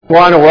I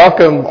want to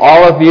welcome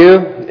all of you,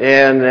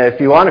 and if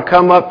you want to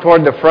come up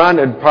toward the front,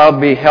 it'd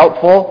probably be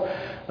helpful.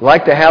 I'd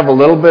like to have a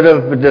little bit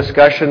of a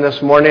discussion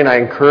this morning. I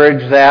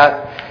encourage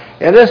that.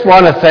 And I just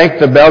want to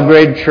thank the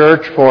Belgrade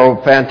Church for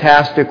a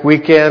fantastic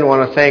weekend. I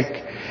want to thank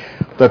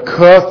the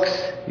cooks,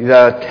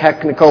 the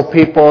technical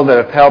people that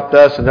have helped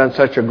us and done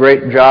such a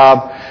great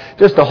job.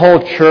 Just the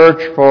whole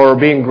church for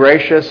being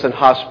gracious and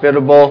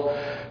hospitable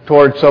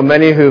towards so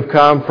many who've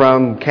come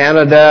from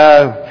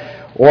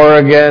Canada,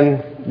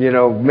 Oregon,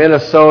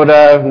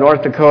 Minnesota,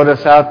 North Dakota,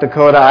 South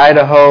Dakota,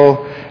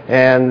 Idaho,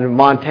 and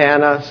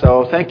Montana.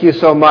 So thank you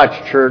so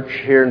much, church,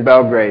 here in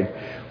Belgrade.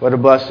 What a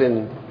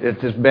blessing it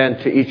has been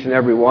to each and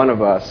every one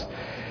of us.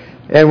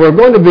 And we're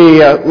going to be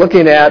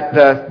looking at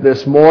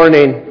this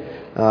morning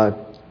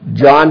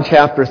John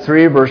chapter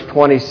 3, verse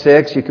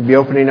 26. You could be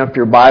opening up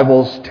your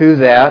Bibles to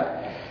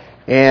that.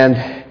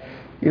 And,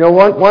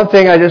 one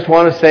thing I just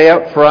want to say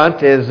up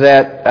front is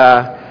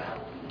that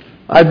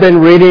I've been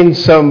reading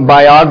some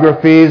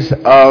biographies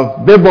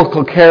of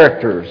biblical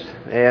characters,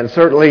 and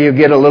certainly you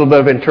get a little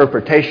bit of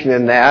interpretation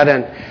in that.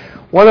 And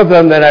one of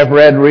them that I've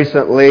read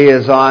recently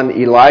is on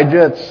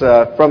Elijah. It's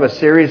from a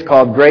series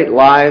called Great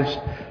Lives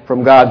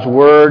from God's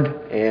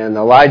Word, and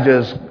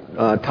Elijah's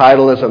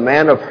title is A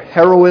Man of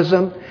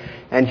Heroism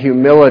and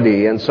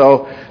Humility. And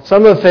so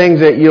some of the things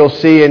that you'll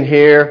see in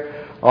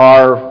here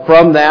are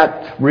from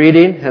that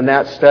reading and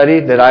that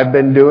study that I've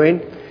been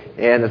doing.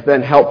 And it's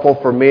been helpful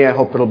for me. I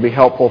hope it'll be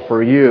helpful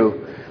for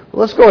you.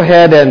 Let's go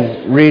ahead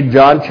and read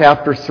John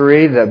chapter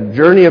 3, the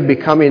journey of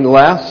becoming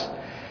less.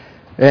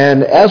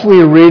 And as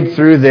we read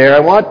through there, I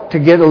want to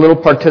get a little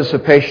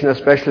participation,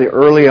 especially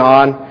early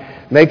on.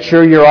 Make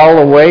sure you're all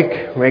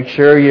awake. Make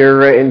sure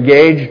you're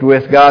engaged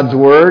with God's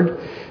Word.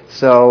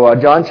 So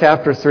John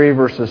chapter 3,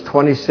 verses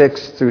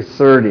 26 through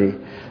 30.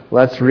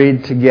 Let's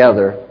read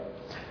together.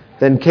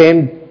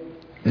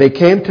 They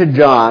came to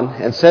John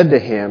and said to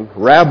him,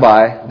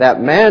 Rabbi,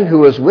 that man who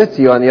was with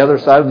you on the other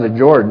side of the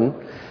Jordan,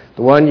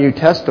 the one you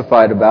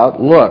testified about,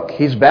 look,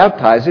 he's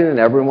baptizing and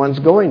everyone's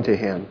going to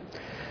him.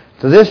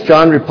 To this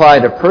John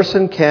replied, a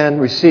person can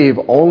receive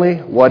only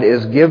what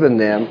is given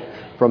them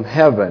from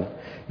heaven.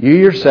 You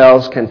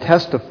yourselves can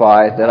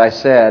testify that I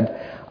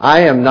said,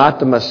 I am not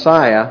the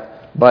Messiah,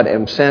 but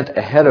am sent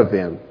ahead of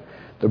him.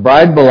 The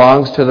bride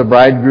belongs to the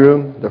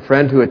bridegroom. The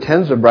friend who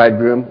attends the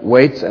bridegroom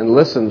waits and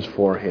listens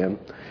for him,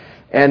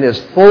 and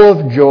is full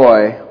of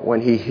joy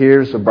when he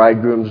hears the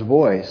bridegroom's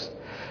voice.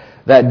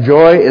 That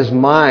joy is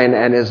mine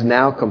and is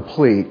now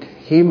complete.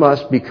 He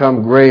must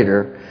become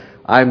greater.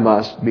 I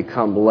must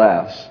become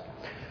less.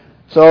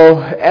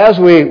 So as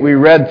we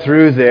read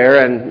through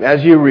there, and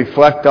as you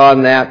reflect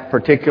on that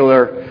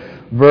particular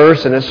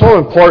verse, and it's so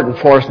important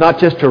for us not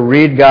just to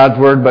read God's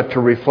Word, but to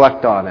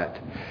reflect on it.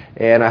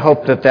 And I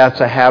hope that that's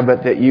a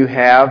habit that you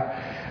have.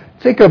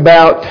 Think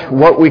about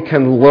what we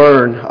can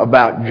learn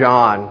about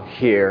John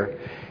here.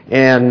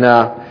 And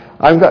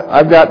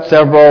I've got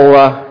several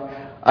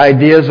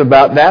ideas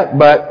about that,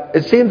 but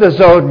it seems as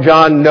though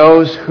John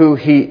knows who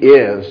he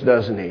is,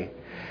 doesn't he?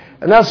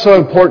 And that's so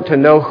important to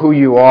know who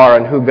you are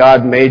and who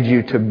God made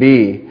you to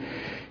be.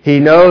 He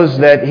knows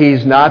that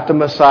he's not the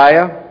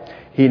Messiah.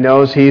 He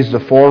knows he's the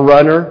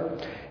forerunner.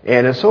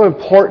 And it's so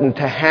important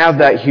to have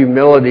that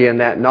humility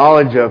and that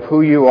knowledge of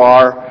who you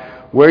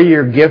are, where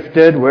you're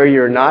gifted, where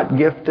you're not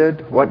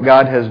gifted, what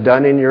God has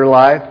done in your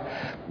life.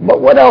 But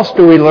what else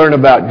do we learn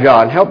about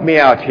John? Help me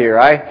out here.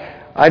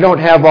 I don't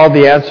have all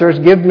the answers.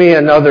 Give me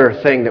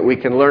another thing that we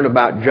can learn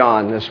about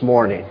John this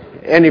morning.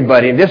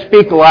 Anybody? Just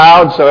speak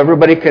loud so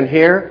everybody can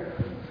hear.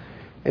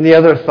 Any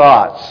other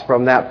thoughts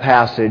from that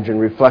passage and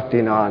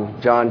reflecting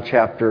on John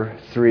chapter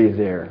 3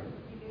 there?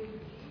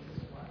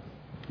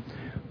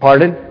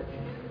 Pardon?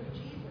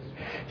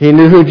 He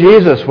knew who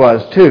Jesus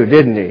was too,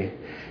 didn't he?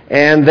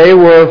 And they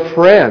were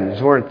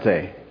friends, weren't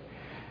they?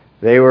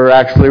 They were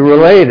actually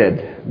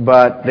related,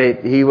 but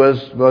he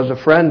was a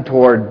friend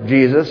toward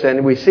Jesus,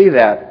 and we see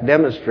that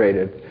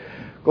demonstrated.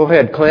 Go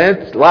ahead,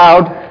 Clint,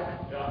 loud.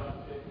 Yeah,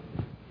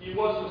 he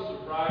wasn't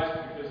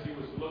surprised because he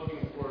was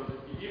looking for,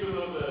 even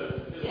though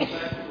his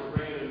disciples were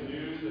bringing him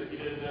news that he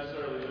didn't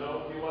necessarily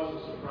know, he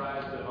wasn't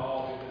surprised at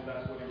all because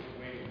that's what he was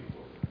waiting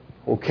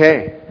for.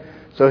 Okay.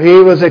 So he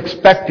was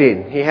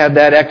expecting. He had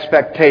that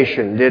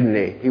expectation, didn't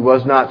he? He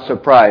was not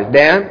surprised.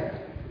 Dan?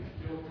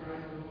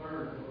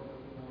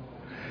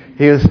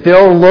 He was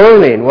still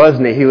learning,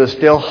 wasn't he? He was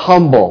still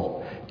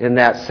humble in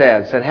that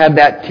sense and had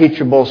that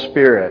teachable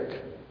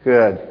spirit.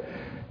 Good.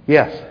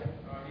 Yes?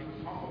 He was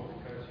humble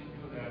because he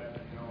knew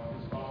that,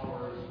 his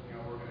followers,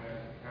 were going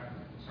to have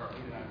to start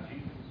leaning on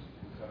Jesus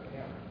instead of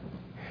him.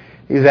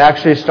 He's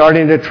actually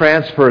starting to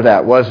transfer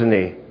that, wasn't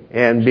he?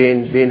 And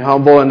being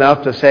humble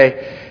enough to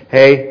say,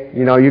 hey,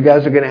 you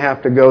guys are going to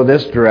have to go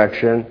this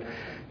direction.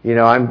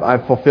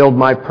 I've fulfilled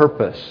my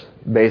purpose,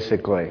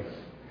 basically.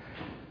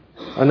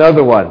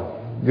 Another one.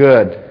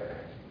 Good.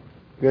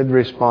 Good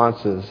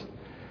responses.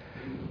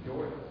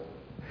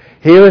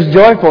 He was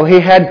joyful. He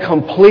had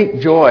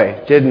complete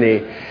joy, didn't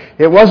he?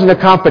 It wasn't a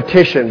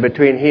competition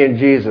between he and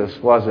Jesus,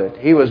 was it?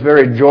 He was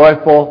very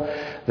joyful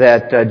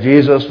that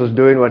Jesus was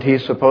doing what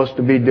he's supposed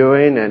to be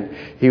doing, and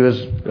he was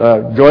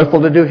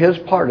joyful to do his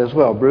part as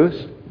well. Bruce?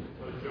 So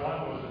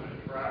John was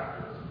an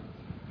attractor,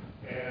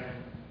 and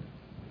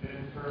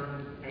then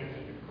turned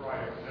into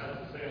Christ.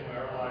 That's the same way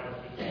our lives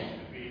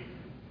should be.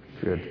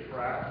 We should be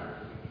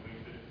attractors, and we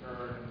should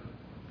turn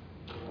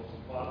the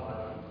spotlight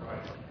on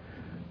Christ.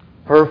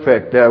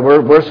 Perfect.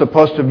 We're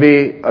supposed to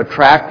be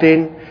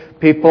attracting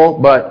people,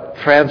 but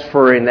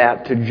transferring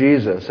that to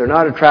Jesus. They're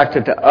not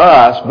attracted to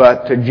us,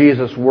 but to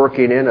Jesus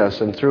working in us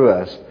and through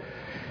us.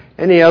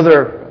 Any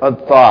other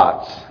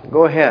thoughts?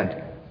 Go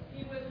ahead.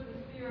 He was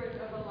the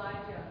spirit of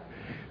Elijah.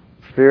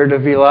 Spirit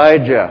of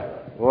Elijah.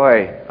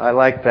 Boy, I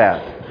like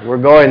that.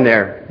 We're going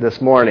there this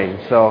morning.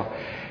 So,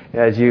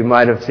 as you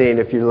might have seen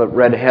if you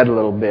read ahead a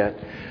little bit.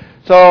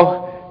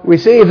 So, we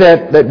see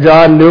that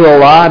John knew a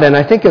lot, and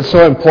I think it's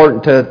so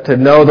important to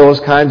know those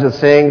kinds of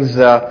things.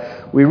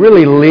 We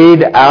really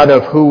lead out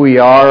of who we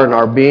are and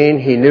our being.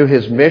 He knew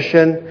his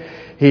mission.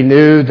 He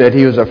knew that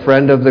he was a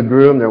friend of the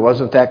groom. There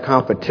wasn't that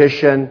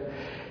competition.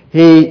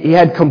 He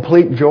had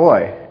complete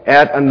joy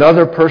at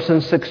another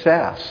person's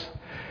success.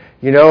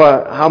 You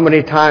know, how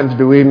many times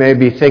do we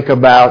maybe think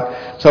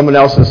about someone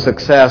else's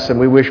success and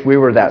we wish we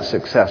were that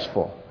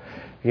successful?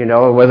 You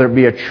know, whether it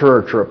be a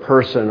church or a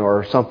person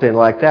or something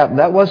like that.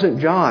 That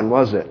wasn't John,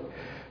 was it?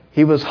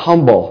 He was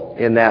humble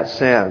in that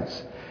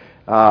sense.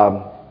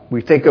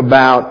 We think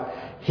about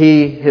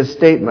his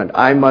statement,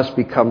 I must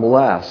become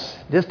less.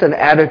 Just an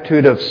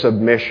attitude of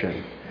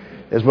submission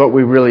is what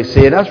we really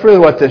see. And that's really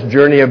what this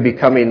journey of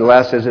becoming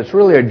less is. It's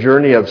really a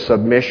journey of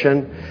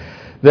submission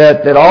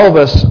that all of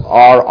us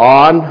are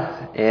on.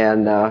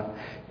 And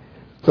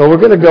so we're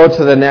going to go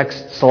to the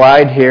next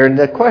slide here. And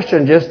the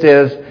question just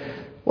is,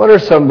 what are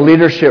some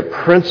leadership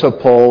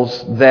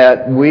principles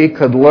that we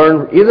could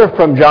learn either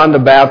from John the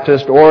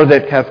Baptist or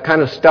that have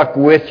kind of stuck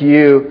with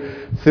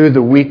you through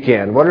the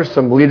weekend? What are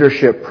some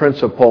leadership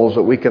principles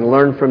that we can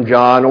learn from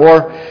John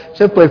or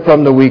simply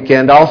from the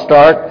weekend? I'll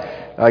start.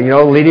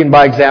 Leading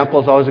by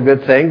example is always a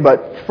good thing,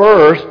 but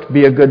first,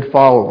 be a good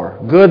follower.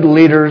 Good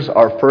leaders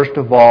are first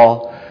of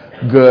all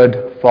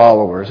good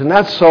followers, and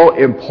that's so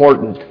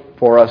important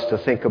for us to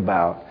think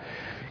about.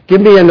 Give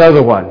me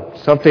another one,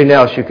 something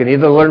else you can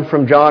either learn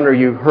from John or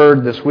you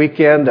heard this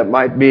weekend that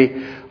might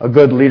be a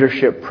good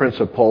leadership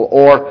principle,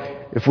 or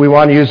if we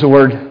want to use the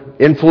word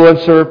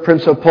influencer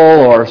principle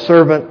or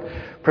servant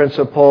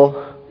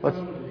principle.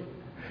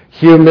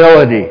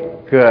 Humility.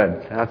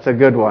 Good. That's a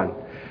good one.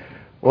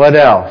 What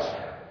else?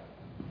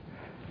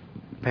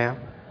 Pam?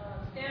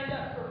 Stand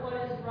up for what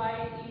is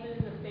right, even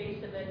in the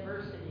face of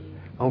adversity.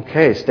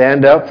 Okay,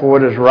 stand up for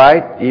what is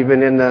right,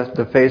 even in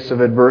the face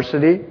of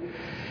adversity.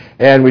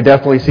 And we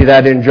definitely see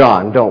that in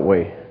John, don't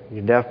we?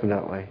 You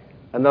definitely.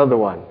 Another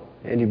one.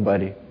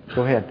 Anybody?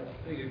 Go ahead.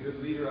 I think a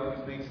good leader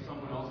always makes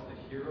someone else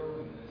the hero.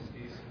 In this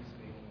case, he's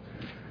making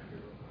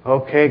the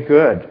hero. Okay,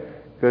 good.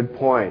 Good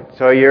point.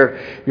 So you're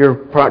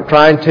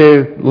trying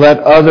to let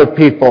other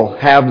people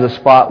have the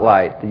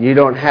spotlight. You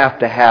don't have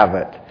to have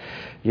it.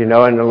 You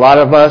know, and a lot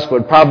of us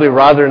would probably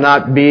rather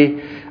not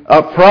be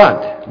up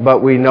front, but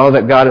we know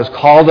that God has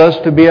called us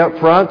to be up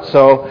front,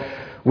 so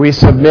we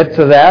submit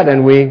to that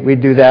and we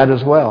do that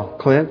as well.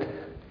 Clint?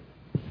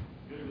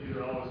 Good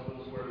leader always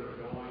knows where they're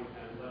going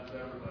and lets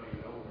everybody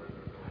know where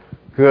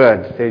they're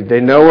going. Good. They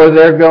know where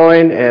they're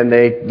going and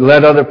they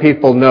let other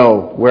people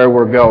know where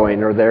we're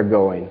going or they're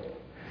going.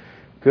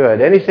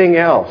 Good. Anything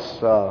else?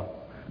 Go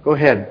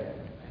ahead.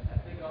 I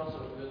think also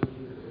a good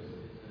leader is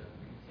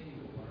a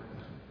continual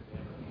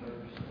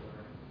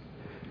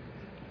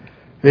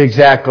learner.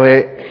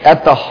 Exactly.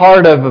 At the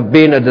heart of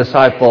being a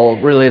disciple,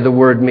 really the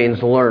word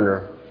means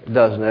learner,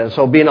 doesn't it? And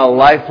so being a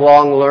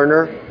lifelong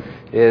learner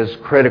is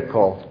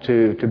critical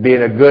to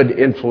being a good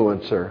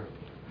influencer.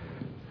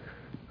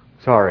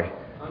 Sorry.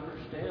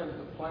 Understand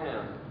the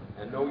plan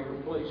and know your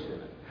place in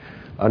it.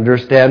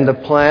 Understand the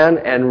plan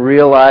and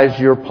realize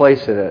your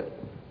place in it.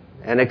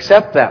 And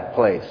accept that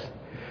place.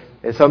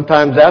 And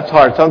sometimes that's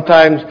hard.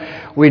 Sometimes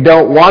we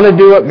don't want to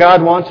do what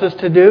God wants us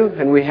to do,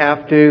 and we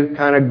have to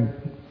kind of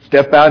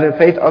step out in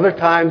faith. Other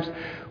times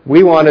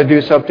we want to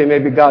do something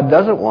maybe God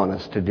doesn't want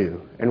us to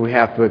do, and we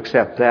have to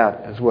accept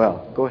that as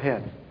well. Go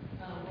ahead.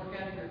 Work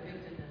out your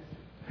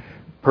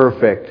giftedness.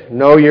 Perfect.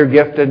 Know your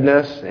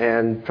giftedness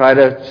and try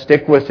to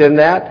stick within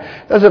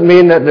that. Doesn't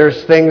mean that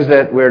there's things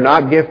that we're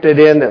not gifted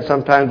in that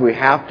sometimes we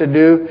have to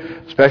do,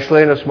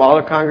 especially in a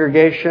smaller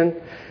congregation.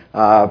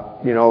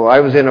 I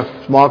was in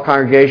a small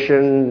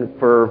congregation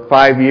for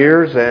 5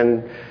 years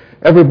and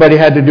everybody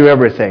had to do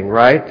everything,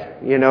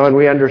 right? And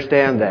we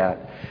understand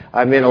that.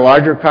 I'm in a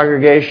larger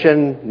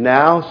congregation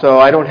now, so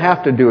I don't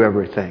have to do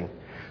everything.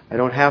 I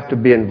don't have to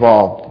be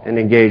involved and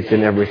engaged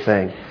in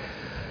everything.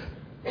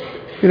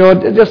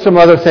 Just some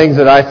other things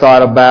that I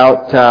thought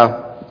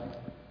about.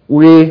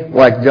 We,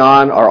 like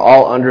John, are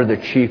all under the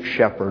chief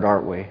shepherd,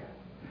 aren't we?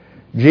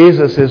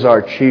 Jesus is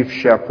our chief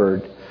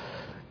shepherd.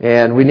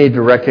 And we need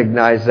to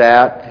recognize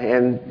that.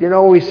 And,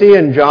 we see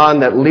in John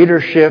that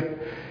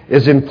leadership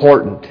is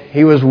important.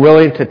 He was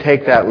willing to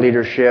take that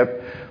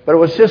leadership, but it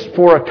was just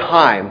for a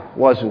time,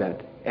 wasn't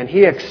it? And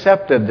he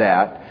accepted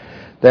that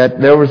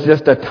there was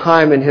just a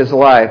time in his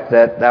life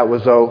that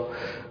was,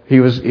 he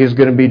was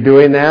going to be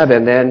doing that,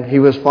 and then he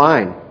was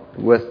fine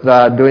with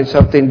doing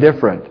something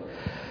different.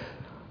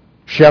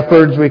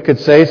 Shepherds, we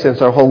could say,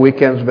 since our whole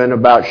weekend's been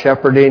about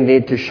shepherding,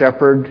 need to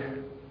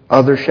shepherd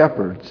other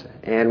shepherds.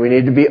 And we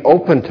need to be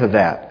open to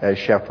that as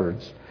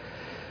shepherds.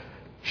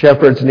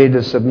 Shepherds need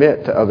to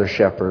submit to other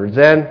shepherds.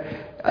 And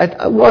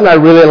one I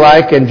really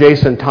like, and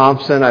Jason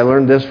Thompson, I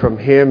learned this from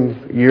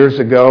him years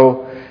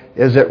ago,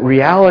 is that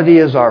reality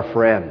is our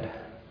friend.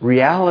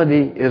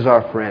 Reality is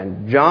our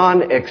friend.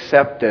 John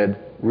accepted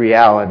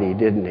reality,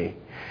 didn't he?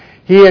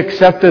 He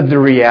accepted the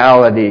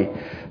reality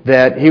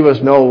that he was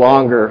no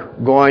longer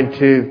going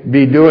to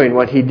be doing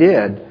what he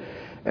did.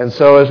 And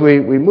so as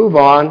we move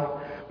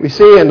on, we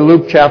see in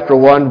Luke chapter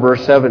 1,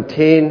 verse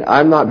 17,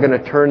 I'm not going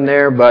to turn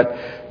there, but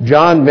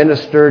John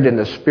ministered in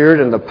the spirit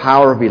and the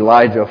power of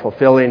Elijah,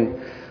 fulfilling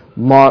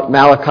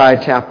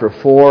Malachi chapter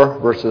 4,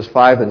 verses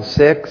 5 and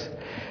 6.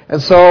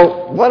 And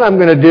so what I'm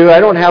going to do, I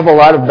don't have a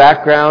lot of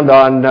background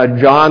on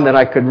John that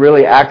I could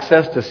really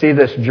access to see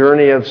this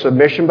journey of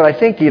submission, but I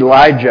think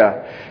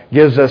Elijah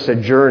gives us a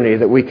journey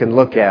that we can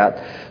look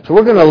at. So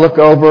we're going to look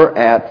over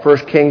at 1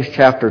 Kings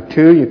chapter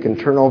 2. You can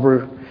turn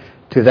over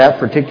to that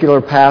particular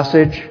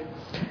passage.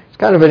 It's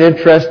kind of an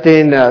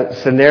interesting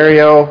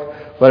scenario,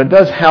 but it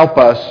does help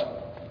us,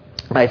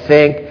 I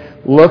think,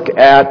 look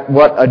at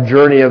what a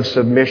journey of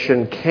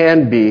submission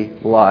can be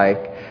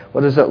like.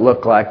 What does it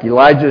look like?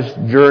 Elijah's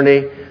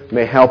journey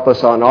may help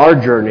us on our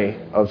journey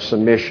of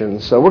submission.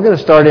 So we're going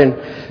to start in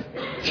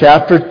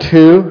chapter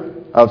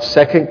 2 of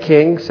 2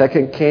 Kings. 2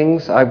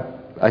 Kings,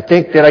 I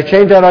think, did I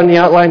change that on the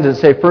outline? Did it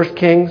say 1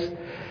 Kings?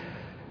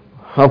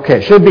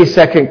 Okay, should be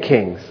 2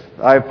 Kings.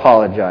 I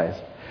apologize.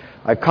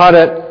 I caught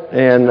it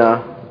and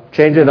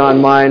changed it on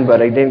mine, but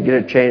I didn't get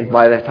it changed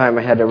by the time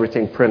I had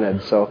everything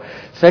printed. So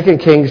 2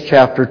 Kings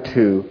chapter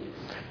 2,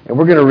 and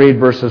we're going to read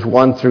verses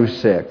 1 through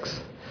 6.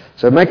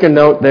 So make a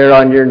note there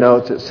on your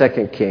notes at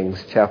 2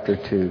 Kings chapter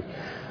 2.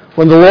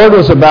 When the Lord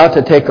was about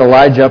to take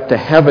Elijah up to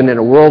heaven in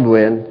a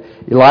whirlwind,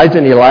 Elijah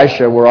and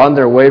Elisha were on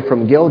their way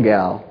from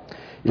Gilgal.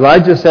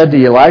 Elijah said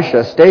to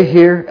Elisha, "Stay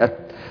here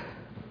at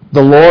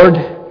the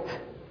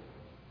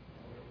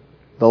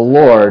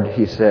Lord,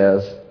 he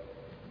says,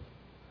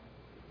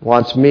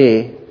 wants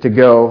me to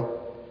go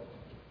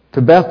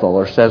to Bethel,"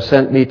 or says,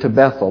 "sent me to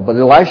Bethel." But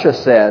Elisha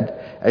said,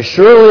 "As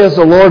surely as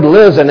the Lord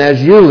lives and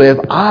as you live,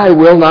 I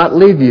will not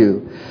leave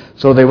you."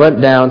 So they went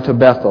down to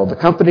Bethel. The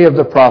company of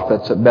the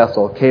prophets at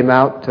Bethel came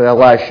out to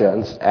Elisha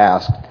and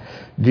asked,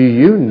 "Do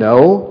you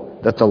know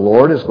that the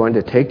Lord is going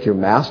to take your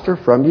master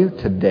from you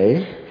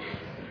today?"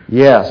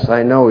 "Yes,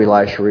 I know,"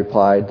 Elisha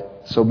replied,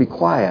 "so be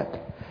quiet."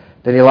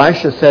 Then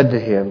Elijah said to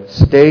him,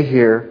 "Stay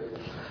here."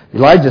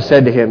 Elijah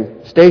said to him,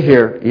 "Stay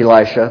here,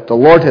 Elisha. The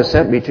Lord has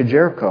sent me to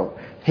Jericho."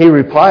 He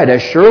replied,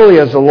 "As surely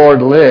as the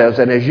Lord lives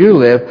and as you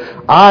live,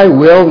 I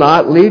will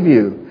not leave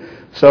you."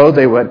 So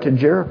they went to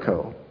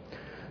Jericho.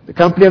 The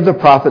company of the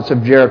prophets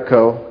of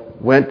Jericho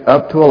went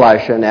up to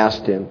Elisha and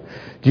asked him,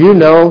 "Do you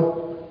know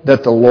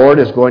that the Lord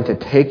is going to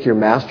take your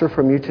master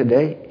from you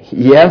today?"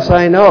 "Yes,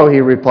 I know,"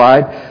 he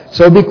replied,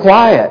 "so be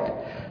quiet."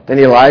 Then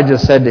Elijah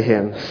said to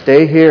him,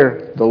 "Stay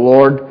here. The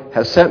Lord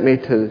has sent me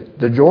to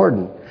the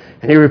Jordan."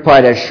 And he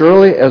replied, "As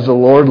surely as the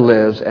Lord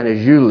lives and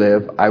as you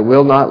live, I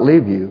will not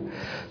leave you."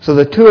 So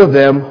the two of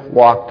them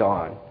walked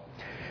on.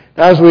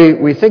 Now, as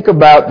we think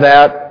about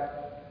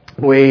that,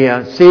 we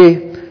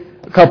see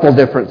a couple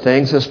different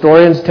things.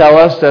 Historians tell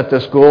us that the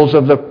schools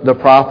of the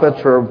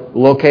prophets were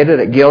located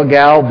at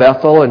Gilgal,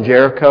 Bethel, and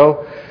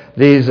Jericho.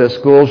 These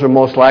schools are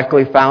most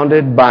likely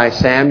founded by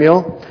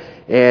Samuel.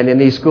 And in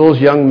these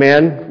schools, young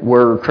men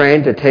were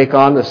trained to take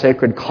on the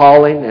sacred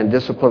calling and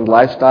disciplined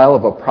lifestyle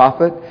of a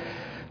prophet.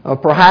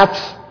 Perhaps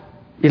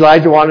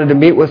Elijah wanted to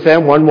meet with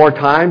them one more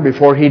time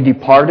before he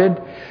departed.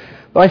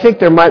 But I think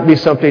there might be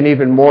something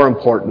even more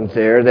important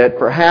there, that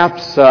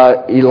perhaps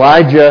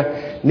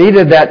Elijah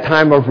needed that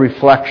time of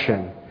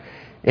reflection.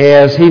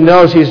 As he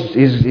knows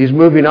he's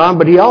moving on,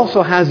 but he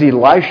also has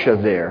Elisha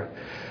there.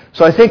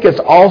 So I think it's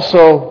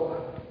also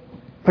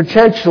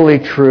potentially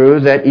true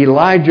that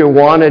Elijah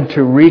wanted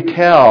to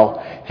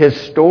retell his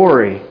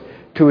story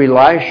to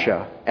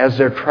Elisha as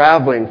they're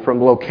traveling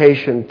from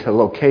location to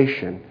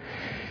location.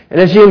 And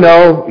as you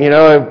know,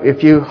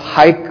 if you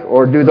hike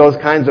or do those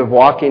kinds of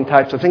walking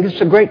types of things,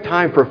 it's a great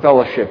time for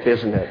fellowship,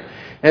 isn't it?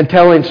 And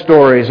telling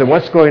stories and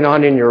what's going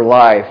on in your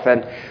life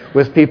and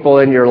with people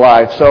in your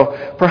life. So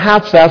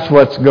perhaps that's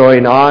what's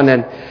going on.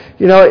 And,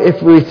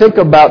 if we think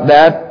about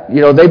that,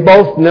 they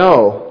both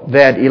know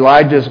that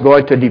Elijah is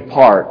going to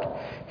depart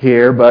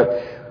here.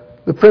 But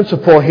the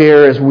principle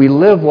here is we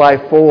live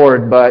life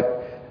forward, but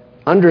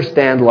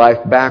understand life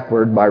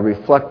backward by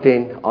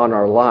reflecting on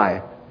our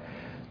life.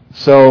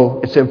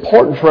 So it's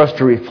important for us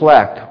to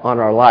reflect on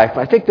our life.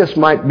 I think this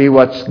might be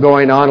what's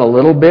going on a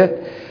little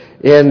bit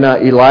in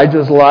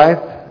Elijah's life.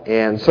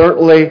 And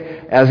certainly,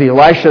 as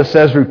Elisha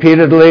says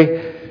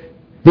repeatedly,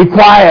 be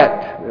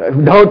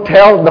quiet. Don't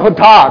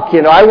talk.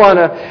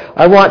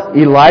 I want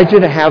Elijah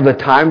to have the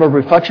time of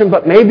reflection,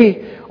 but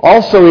maybe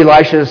also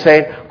Elisha is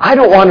saying, I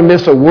don't want to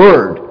miss a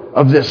word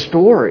of this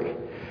story.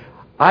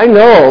 I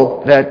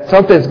know that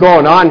something's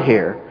going on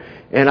here,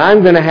 and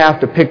I'm going to have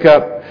to pick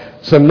up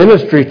some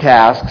ministry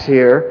tasks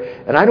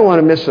here, and I don't want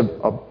to miss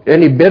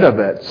any bit of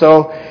it.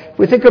 So if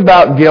we think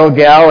about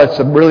Gilgal, it's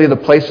really the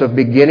place of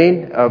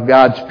beginning of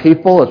God's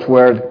people. It's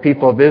where the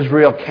people of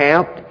Israel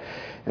camped.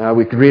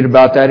 We could read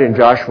about that in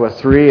Joshua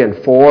 3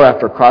 and 4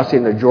 after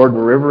crossing the Jordan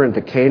River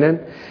into Canaan.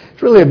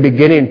 It's really a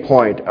beginning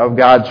point of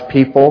God's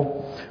people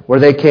where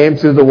they came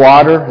through the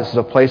water. This is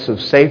a place of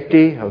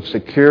safety, of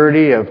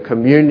security, of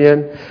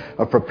communion,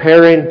 of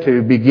preparing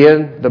to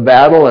begin the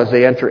battle as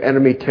they enter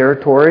enemy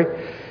territory.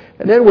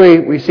 And then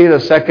we see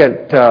the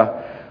second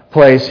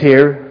place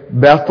here,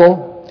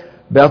 Bethel.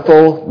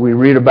 Bethel, we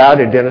read about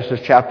in Genesis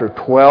chapter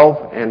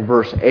 12 and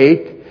verse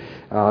 8.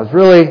 It's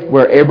really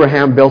where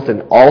Abraham built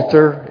an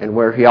altar and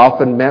where he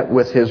often met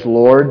with his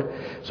Lord.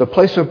 It's a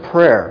place of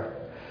prayer.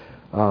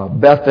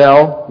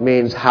 Bethel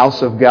means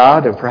house of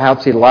God, and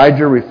perhaps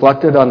Elijah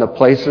reflected on the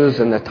places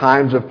and the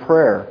times of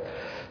prayer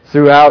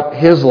throughout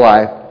his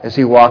life as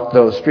he walked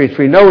those streets.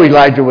 We know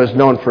Elijah was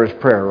known for his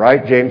prayer,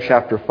 right? James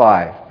chapter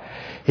 5.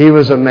 He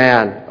was a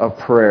man of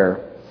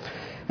prayer.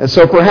 And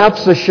so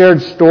perhaps the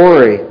shared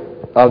story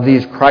of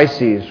these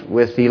crises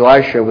with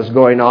Elisha was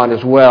going on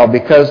as well,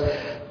 because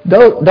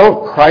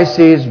don't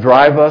crises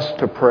drive us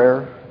to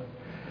prayer?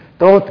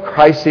 Don't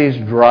crises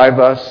drive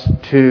us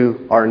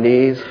to our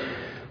knees?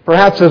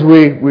 Perhaps as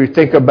we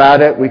think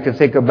about it, we could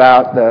think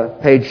about the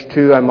page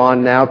 2 I'm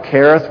on now,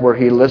 Kerith, where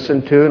he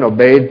listened to and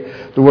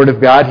obeyed the Word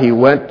of God. He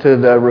went to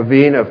the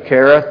ravine of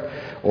Kerith,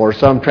 or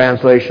some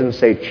translations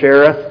say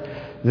Cherith.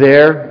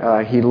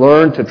 There, he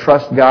learned to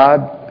trust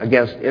God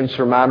against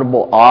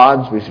insurmountable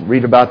odds. We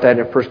read about that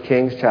in 1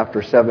 Kings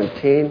chapter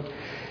 17.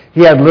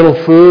 He had little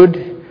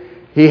food.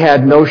 He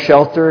had no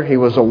shelter. He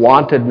was a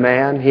wanted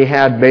man. He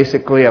had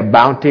basically a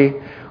bounty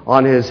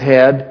on his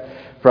head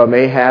from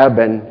Ahab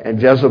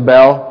and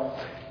Jezebel.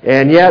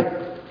 And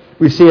yet,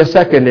 we see a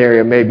second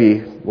area maybe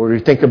where we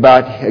think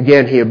about,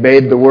 again, he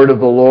obeyed the word of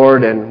the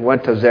Lord and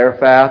went to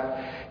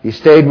Zarephath. He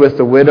stayed with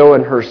the widow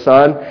and her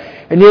son.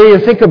 And you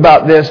think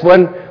about this,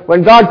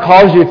 when God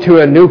calls you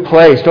to a new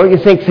place, don't you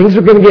think things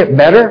are going to get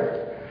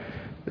better?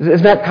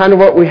 Isn't that kind of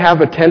what we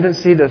have a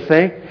tendency to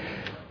think?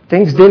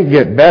 Things didn't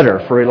get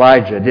better for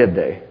Elijah, did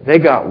they? They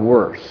got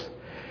worse.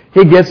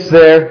 He gets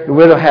there, the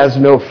widow has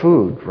no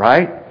food,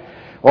 right?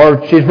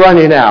 Or she's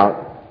running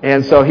out.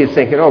 And so he's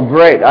thinking, oh,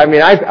 great. I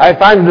mean, I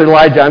find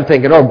Elijah, I'm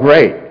thinking, oh,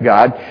 great,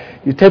 God.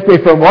 You took me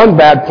from one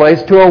bad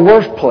place to a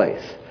worse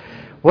place.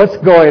 What's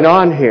going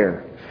on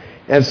here?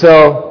 And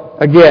so,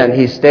 again,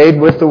 he stayed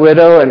with the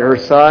widow and her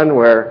son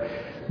where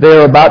they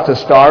were about to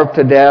starve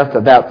to death.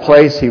 At that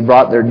place, he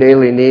brought their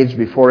daily needs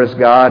before his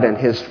God, and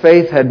his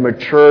faith had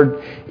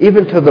matured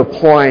even to the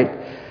point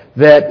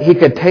that he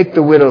could take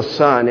the widow's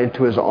son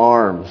into his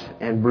arms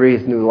and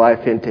breathe new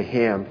life into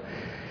him.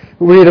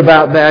 We read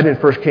about that in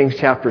 1 Kings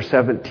chapter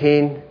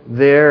 17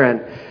 there.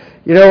 And,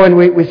 you know, when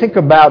we think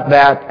about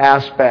that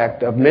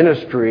aspect of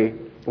ministry,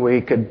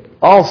 we could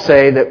all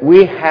say that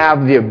we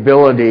have the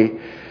ability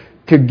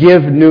to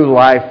give new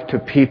life to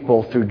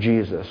people through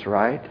Jesus,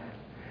 right?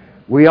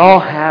 We all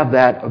have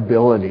that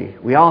ability.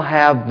 We all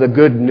have the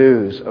good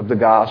news of the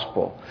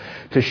gospel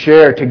to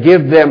share, to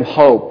give them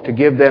hope, to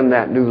give them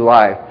that new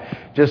life,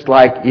 just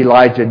like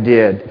Elijah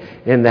did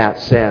in that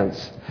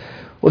sense.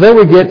 Well, then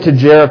we get to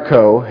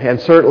Jericho, and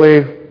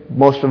certainly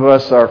most of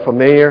us are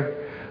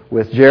familiar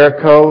with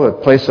Jericho, a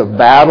place of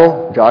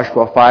battle,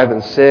 Joshua 5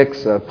 and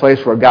 6, a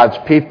place where God's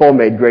people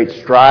made great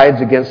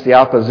strides against the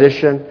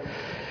opposition.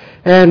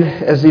 And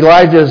as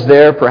Elijah is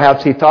there,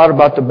 perhaps he thought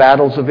about the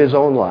battles of his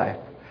own life.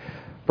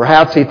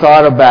 Perhaps he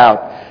thought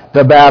about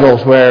the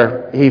battles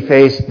where he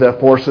faced the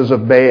forces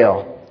of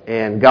Baal,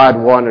 and God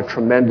won a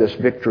tremendous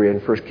victory in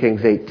 1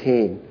 Kings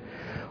 18.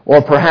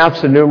 Or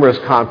perhaps the numerous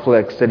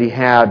conflicts that he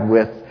had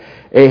with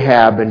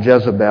Ahab and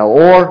Jezebel,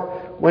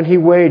 or when he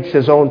waged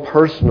his own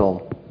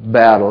personal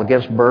battle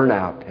against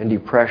burnout and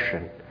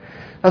depression.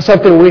 That's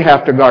something we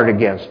have to guard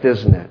against,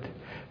 isn't it,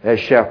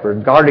 as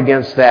shepherds? Guard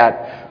against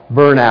that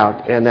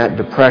burnout and that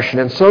depression.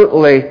 And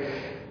certainly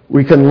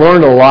we can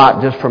learn a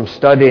lot just from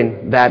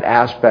studying that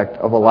aspect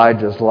of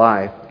Elijah's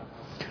life.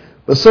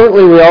 But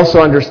certainly we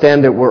also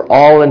understand that we're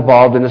all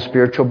involved in a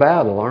spiritual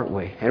battle, aren't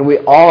we? And we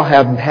all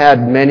have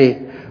had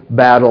many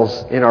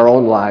battles in our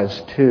own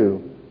lives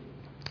too.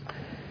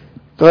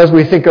 So as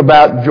we think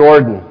about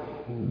Jordan,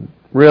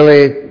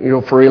 really,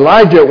 for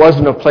Elijah it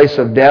wasn't a place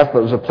of death, but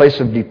it was a place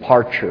of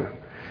departure.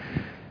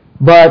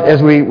 But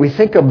as we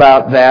think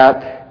about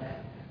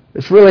that,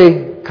 it's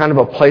really kind of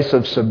a place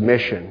of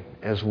submission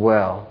as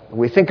well.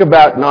 We think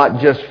about not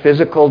just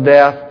physical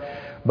death,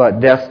 but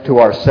death to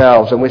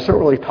ourselves. And we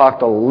certainly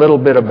talked a little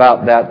bit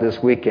about that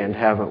this weekend,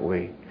 haven't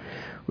we?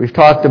 We've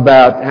talked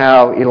about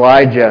how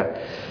Elijah,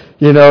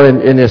 in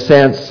a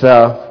sense,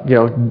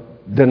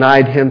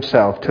 denied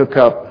himself, took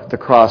up the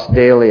cross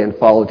daily and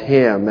followed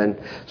him. And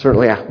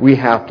certainly we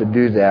have to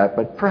do that.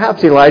 But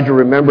perhaps Elijah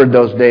remembered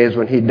those days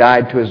when he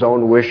died to his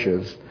own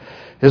wishes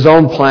his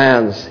own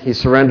plans, he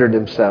surrendered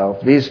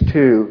himself. These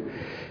two,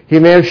 he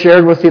may have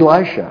shared with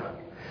Elisha.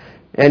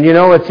 And you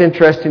know, it's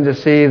interesting to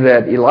see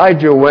that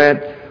Elijah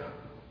went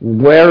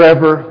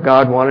wherever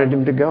God wanted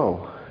him to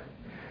go,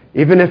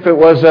 even if it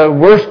was a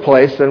worse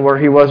place than where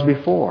he was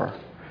before.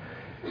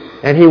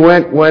 And he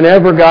went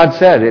whenever God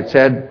said. It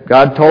said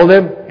God told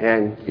him,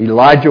 and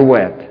Elijah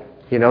went.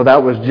 You know,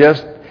 that was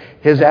just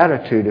his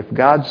attitude. If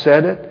God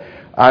said it,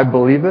 I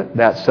believe it,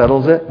 that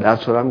settles it,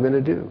 that's what I'm going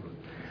to do.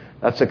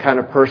 That's the kind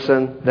of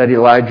person that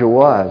Elijah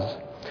was.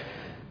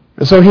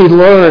 And so he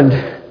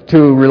learned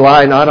to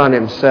rely not on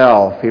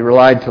himself. He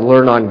relied to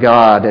learn on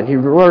God. And he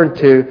learned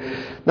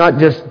to not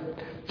just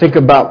think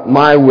about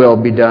my will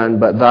be done,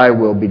 but thy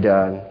will be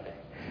done.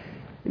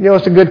 You know,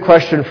 it's a good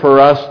question for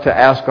us to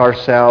ask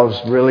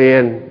ourselves, really,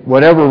 in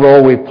whatever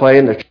role we play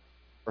in the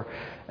church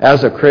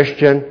as a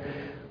Christian,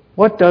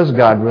 what does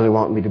God really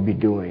want me to be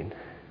doing?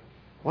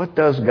 What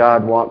does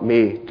God want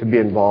me to be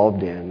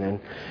involved in? And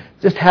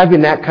just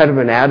having that kind of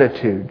an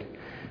attitude.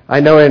 I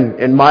know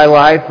in my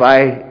life,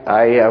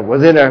 I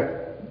was in a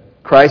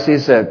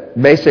crisis at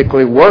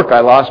basically work. I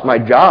lost my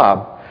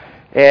job.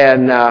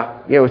 And,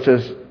 which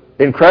is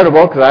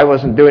incredible because I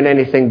wasn't doing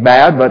anything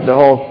bad, but the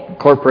whole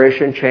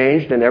corporation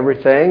changed and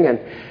everything. And,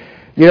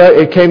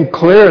 it came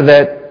clear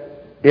that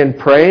in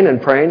praying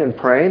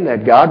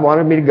that God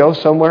wanted me to go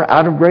somewhere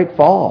out of Great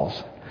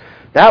Falls.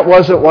 That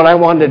wasn't what I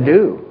wanted to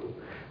do.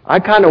 I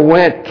kind of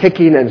went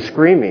kicking and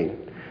screaming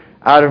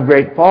out of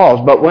Great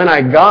Falls. But when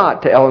I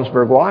got to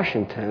Ellensburg,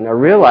 Washington, I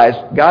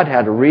realized God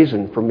had a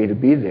reason for me to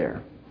be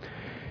there.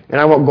 And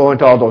I won't go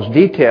into all those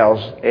details.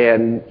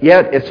 And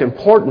yet it's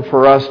important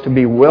for us to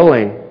be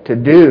willing to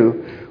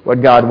do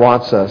what God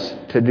wants us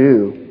to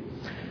do.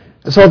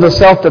 And so the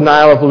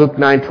self-denial of Luke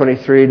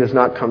 9:23 does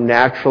not come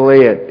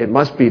naturally. It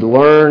must be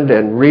learned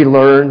and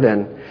relearned.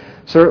 And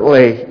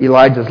certainly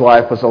Elijah's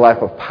life was a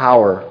life of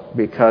power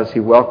because he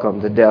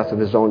welcomed the death of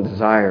his own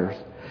desires.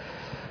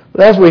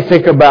 But as we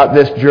think about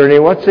this journey,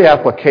 what's the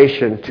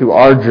application to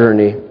our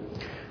journey?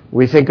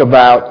 We think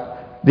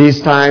about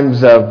these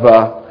times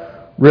of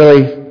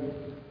really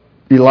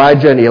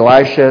Elijah and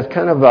Elisha.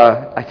 Kind of,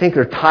 I think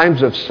they're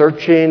times of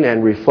searching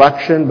and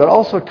reflection, but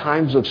also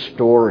times of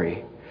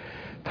story.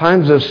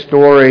 Times of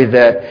story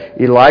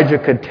that Elijah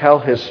could tell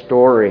his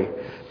story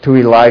to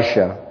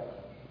Elisha.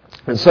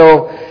 And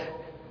so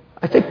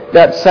I think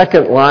that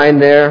second line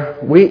there,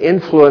 we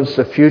influence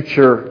the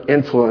future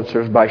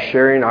influencers by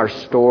sharing our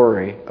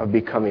story of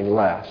becoming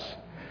less.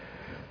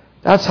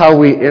 That's how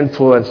we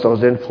influence those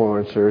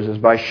influencers, is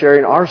by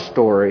sharing our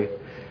story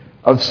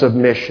of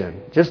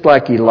submission, just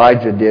like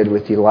Elijah did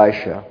with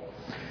Elisha.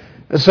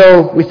 And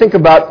so we think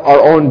about our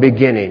own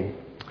beginning.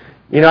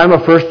 I'm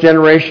a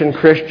first-generation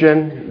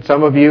Christian.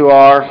 Some of you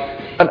are.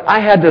 But I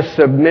had to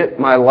submit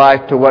my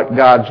life to what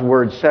God's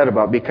Word said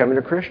about becoming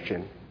a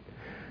Christian.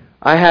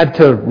 I had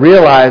to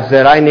realize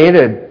that I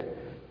needed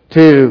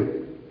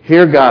to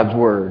hear God's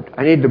Word.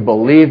 I needed to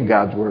believe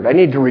God's Word. I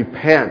needed to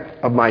repent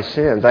of my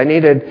sins. I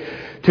needed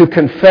to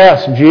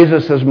confess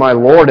Jesus as my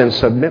Lord and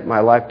submit my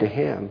life to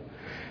Him.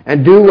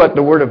 And do what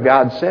the Word of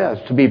God says,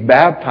 to be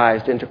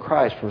baptized into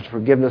Christ for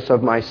forgiveness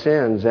of my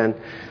sins and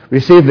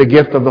receive the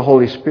gift of the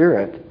Holy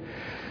Spirit.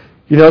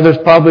 There's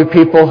probably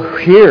people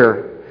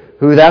here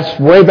who that's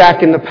way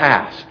back in the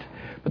past.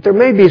 But there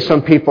may be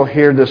some people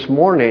here this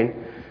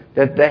morning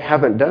that they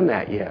haven't done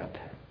that yet.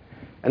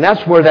 And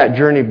that's where that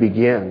journey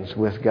begins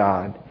with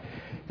God.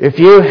 If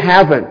you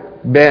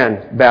haven't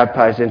been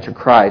baptized into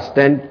Christ,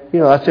 then,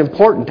 that's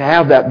important to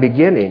have that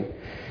beginning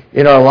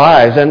in our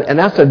lives. And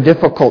that's a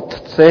difficult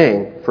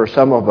thing for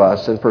some of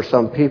us and for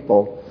some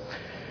people.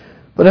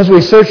 But as we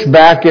search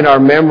back in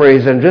our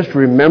memories and just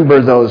remember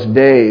those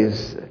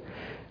days,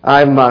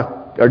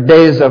 our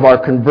days of our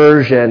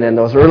conversion and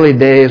those early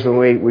days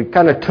when we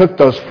kind of took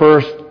those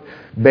first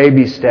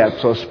baby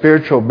steps, those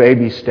spiritual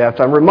baby steps.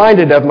 I'm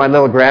reminded of my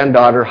little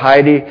granddaughter,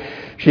 Heidi.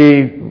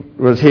 She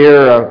was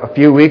here a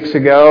few weeks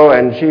ago,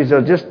 and she's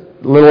just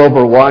a little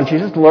over one.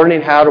 She's just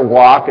learning how to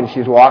walk, and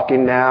she's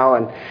walking now.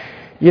 And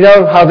you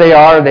know how they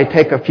are. They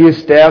take a few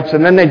steps,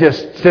 and then they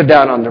just sit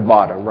down on their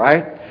bottom,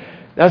 right?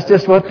 That's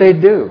just what they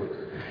do.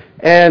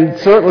 And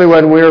certainly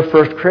when we're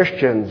first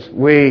Christians,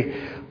 we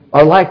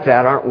are like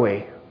that, aren't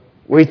we?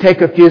 We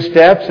take a few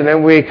steps, and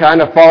then we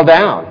kind of fall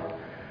down.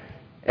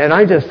 And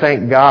I just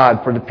thank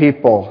God for the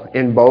people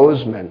in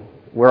Bozeman,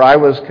 where I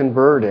was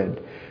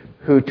converted,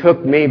 who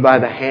took me by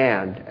the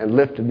hand and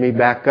lifted me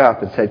back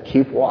up and said,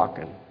 keep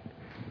walking.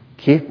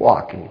 Keep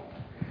walking.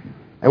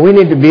 And we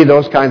need to be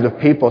those kinds of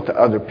people to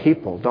other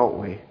people, don't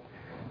we?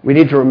 We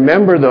need to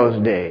remember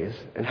those days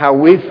and how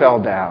we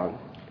fell down,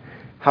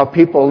 how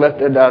people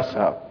lifted us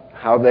up,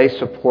 how they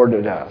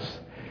supported us,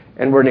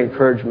 and were an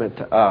encouragement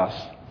to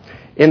us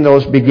in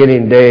those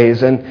beginning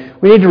days. And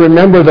we need to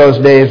remember those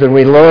days when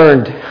we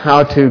learned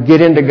how to get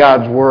into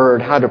God's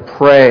Word, how to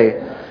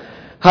pray,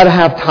 how to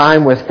have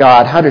time with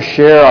God, how to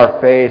share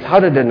our faith, how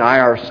to deny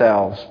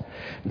ourselves,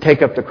 and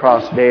take up the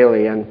cross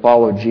daily and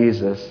follow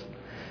Jesus.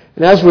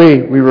 And as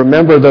we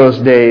remember those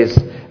days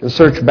and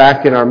search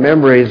back in our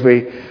memories,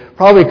 we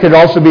probably could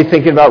also be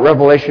thinking about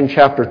Revelation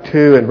chapter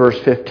 2 and verse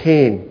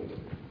 15.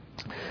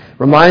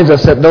 Reminds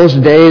us that those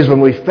days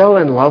when we fell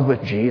in love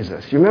with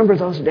Jesus. You remember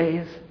those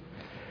days?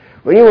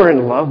 When you were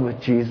in love with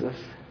Jesus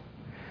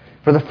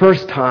for the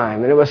first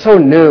time, and it was so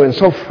new and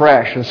so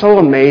fresh and so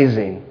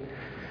amazing.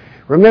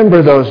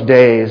 Remember those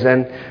days.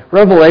 And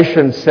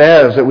Revelation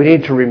says that we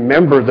need to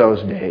remember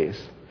those days.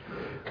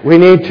 We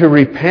need to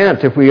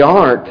repent if we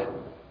aren't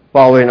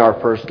following our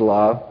first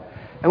love.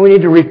 And we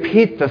need to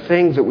repeat the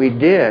things that we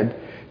did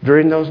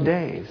during those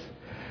days.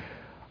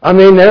 I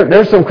mean,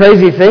 there's some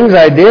crazy things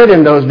I did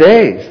in those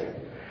days.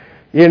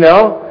 You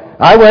know,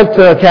 I went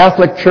to a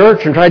Catholic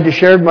church and tried to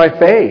share my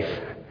faith.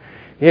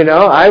 You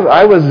know,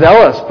 I was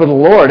zealous for the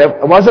Lord.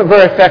 It wasn't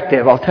very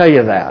effective, I'll tell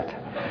you that.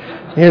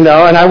 You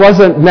know, and I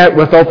wasn't met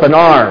with open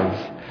arms.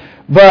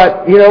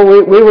 But, you know,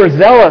 we were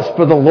zealous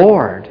for the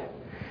Lord.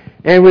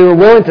 And we were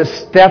willing to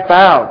step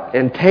out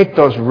and take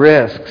those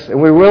risks.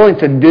 And we were willing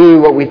to do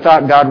what we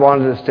thought God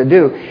wanted us to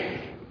do.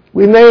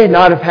 We may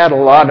not have had a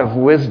lot of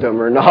wisdom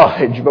or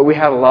knowledge, but we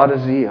had a lot of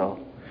zeal.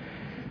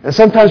 And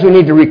sometimes we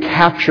need to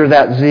recapture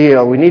that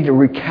zeal. We need to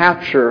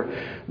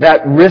recapture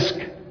that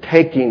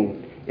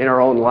risk-taking in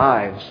our own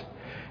lives.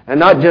 And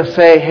not just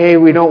say, hey,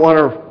 we don't want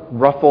to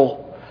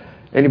ruffle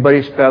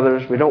anybody's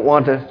feathers. We don't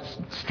want to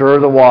stir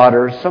the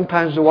waters.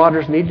 Sometimes the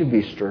waters need to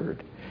be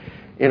stirred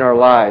in our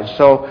lives.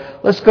 So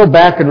let's go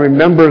back and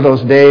remember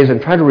those days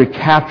and try to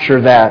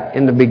recapture that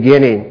in the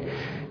beginning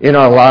in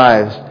our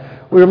lives.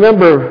 We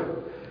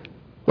remember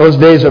those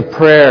days of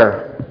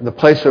prayer, the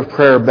place of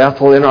prayer,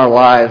 Bethel, in our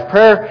lives.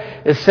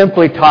 Prayer is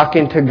simply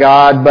talking to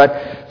God,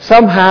 but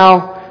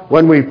somehow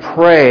when we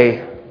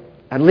pray,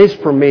 at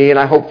least for me and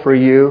I hope for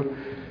you,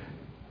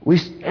 we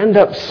end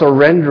up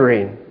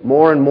surrendering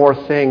more and more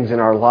things in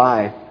our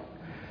life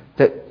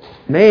that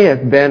may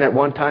have been at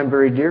one time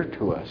very dear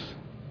to us.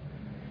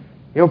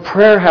 You know,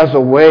 prayer has a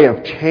way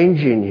of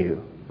changing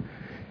you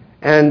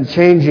and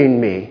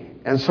changing me.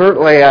 And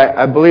certainly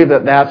I believe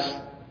that that's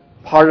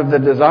part of the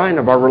design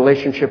of our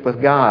relationship with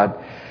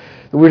God.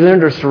 We learn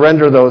to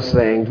surrender those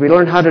things. We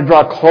learn how to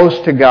draw close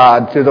to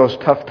God through those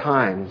tough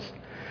times.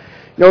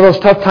 You know, those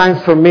tough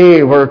times for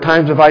me were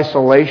times of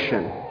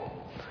isolation,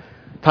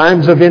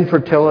 times of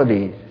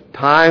infertility,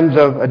 times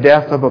of a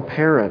death of a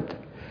parent,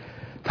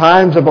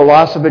 times of a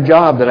loss of a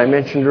job that I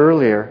mentioned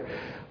earlier,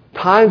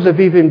 times of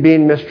even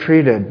being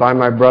mistreated by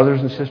my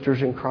brothers and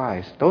sisters in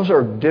Christ. Those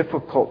are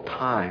difficult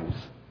times.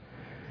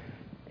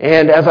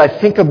 And as I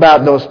think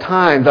about those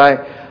times,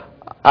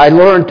 I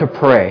learned to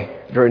pray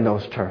during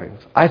those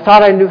times. I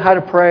thought I knew how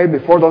to pray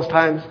before those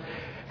times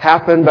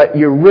happened, but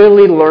you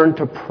really learn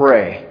to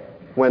pray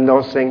when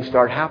those things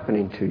start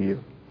happening to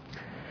you.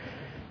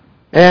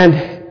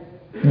 And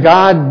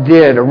God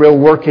did a real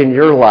work in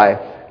your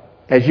life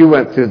as you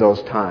went through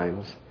those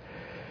times.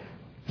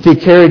 He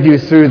carried you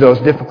through those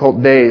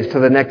difficult days to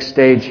the next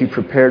stage He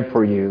prepared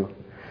for you.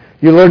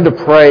 You learned to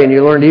pray and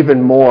you learned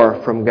even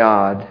more from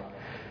God.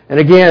 And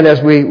again,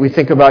 as we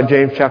think about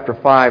James chapter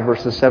 5,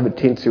 verses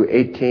 17 through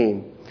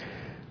 18,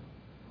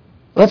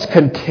 let's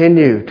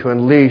continue to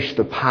unleash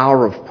the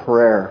power of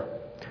prayer.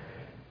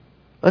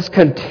 Let's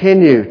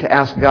continue to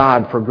ask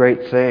God for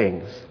great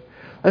things.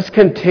 Let's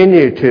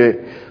continue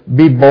to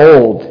be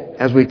bold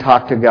as we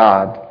talk to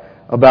God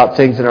about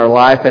things in our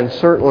life. And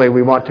certainly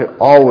we want to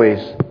always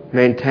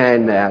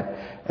maintain that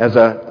as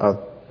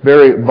a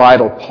very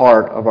vital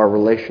part of our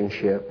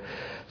relationship.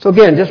 So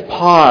again, just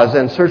pause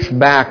and search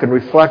back and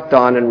reflect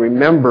on and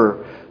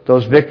remember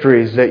those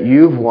victories that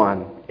you've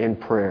won in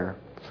prayer.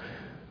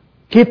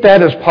 Keep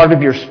that as part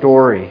of your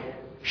story.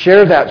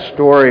 Share that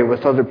story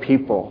with other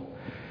people.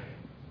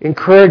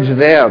 Encourage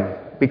them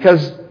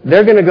because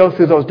they're going to go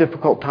through those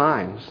difficult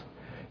times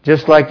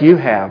just like you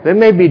have. It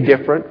may be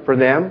different for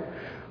them,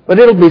 but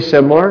it'll be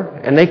similar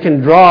and they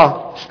can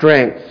draw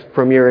strength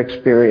from your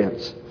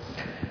experience.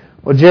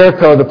 Well,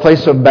 Jericho, the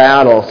place of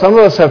battle. Some of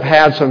us have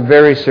had some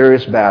very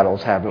serious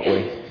battles, haven't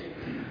we?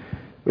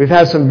 We've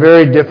had some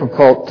very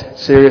difficult,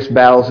 serious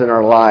battles in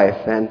our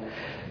life. And,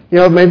 you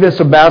know, maybe it's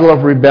a battle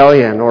of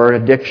rebellion or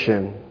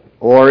addiction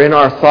or in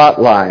our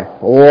thought life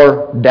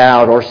or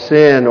doubt or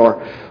sin or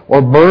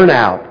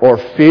burnout or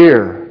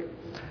fear.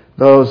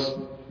 Those,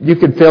 you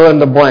could fill in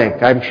the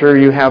blank. I'm sure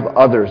you have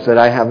others that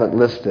I haven't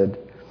listed.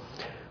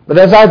 But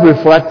as I've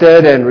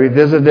reflected and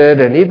revisited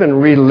and even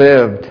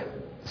relived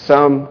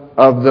some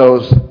of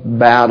those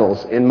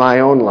battles in my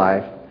own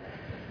life,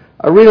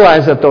 I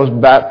realize that those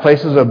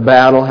places of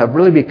battle have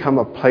really become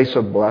a place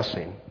of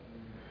blessing.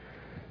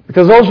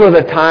 Because those were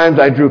the times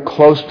I drew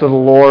close to the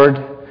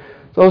Lord.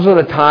 Those were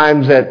the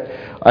times that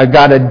I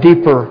got a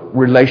deeper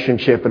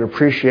relationship and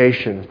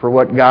appreciation for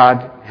what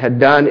God had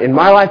done in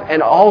my life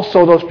and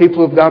also those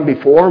people who've gone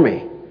before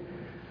me.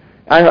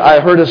 I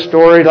heard a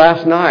story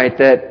last night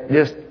that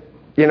just,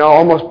 you know,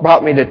 almost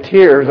brought me to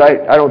tears.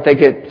 I don't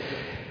think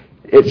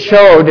it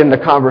showed in the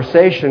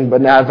conversation,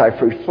 but as I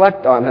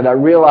reflect on it, I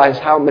realize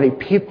how many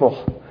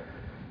people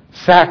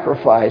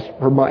sacrificed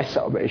for my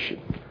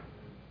salvation.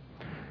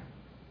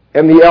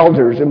 And the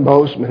elders in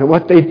Bozeman and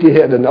what they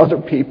did and other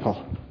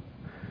people.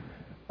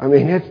 I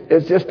mean,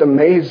 it's just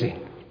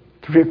amazing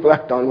to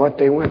reflect on what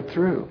they went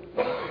through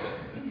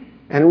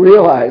and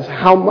realize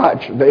how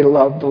much they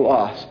loved the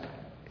lost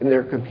in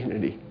their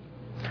community.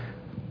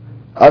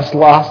 Us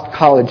lost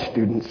college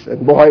students,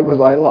 and boy,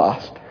 was I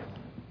lost.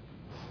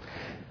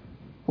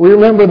 We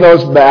remember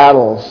those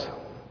battles.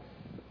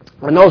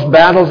 And those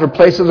battles are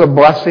places of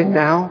blessing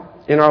now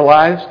in our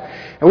lives.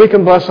 And we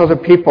can bless other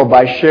people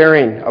by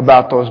sharing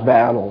about those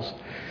battles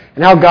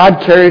and how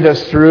God carried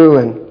us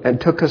through and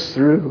took us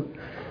through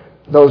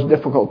those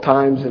difficult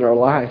times in our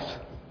lives.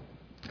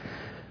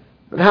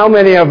 But how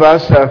many of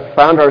us have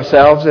found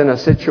ourselves in a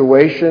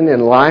situation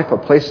in life, a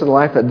place in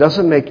life that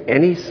doesn't make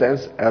any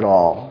sense at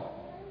all?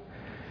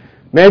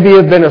 Maybe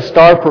you've been a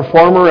star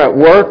performer at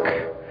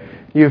work,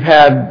 you've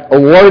had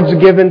awards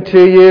given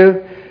to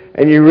you,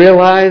 and you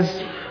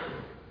realize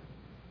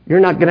you're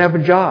not going to have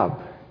a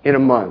job in a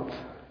month.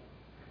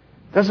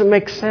 Doesn't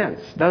make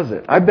sense, does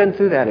it? I've been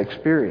through that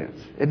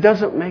experience. It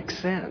doesn't make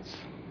sense.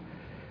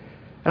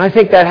 And I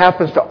think that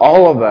happens to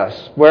all of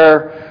us,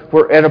 where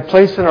we're at a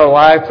place in our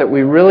life that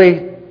we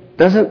really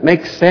doesn't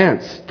make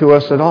sense to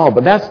us at all.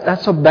 But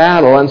that's a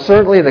battle. And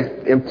certainly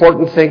the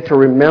important thing to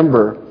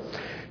remember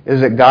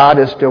is that God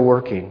is still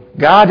working.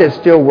 God is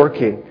still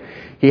working.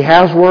 He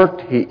has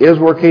worked, He is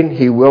working,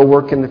 He will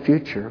work in the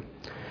future.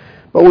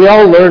 But we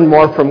all learn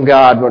more from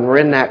God when we're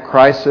in that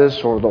crisis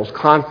or those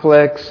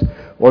conflicts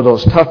or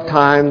those tough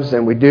times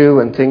than we do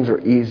when things are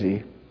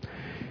easy.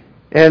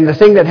 And the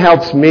thing that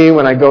helps me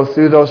when I go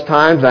through those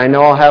times, I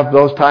know I'll have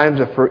those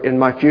times in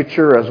my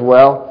future as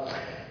well,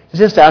 is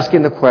just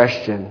asking the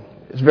question.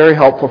 It's very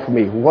helpful for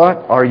me.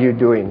 What are you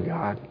doing,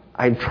 God?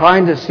 I'm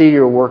trying to see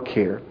your work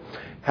here.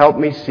 Help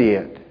me see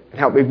it.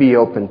 Help me be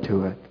open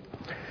to it.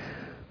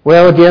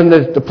 Well, again,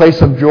 the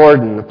place of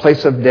Jordan, the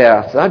place of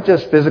death. Not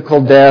just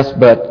physical death,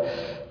 but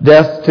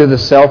death to the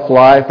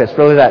self-life. It's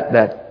really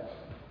that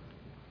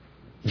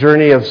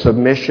journey of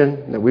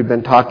submission that we've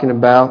been talking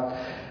about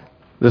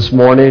this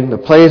morning. The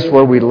place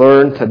where we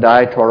learn to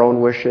die to our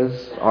own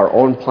wishes, our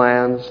own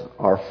plans,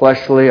 our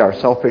fleshly, our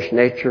selfish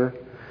nature.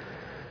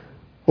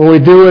 When we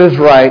do what is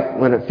right,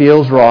 when it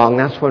feels wrong,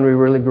 that's when we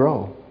really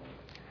grow.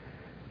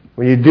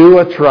 When you do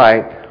what's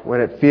right,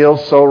 when it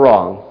feels so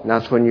wrong,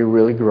 that's when you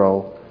really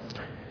grow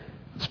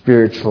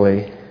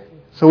spiritually.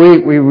 So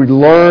we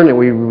learn and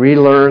we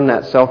relearn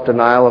that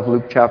self-denial of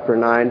Luke chapter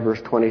 9,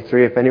 verse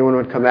 23. If anyone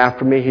would come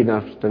after me, he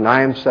must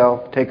deny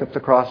himself, take up the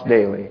cross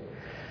daily,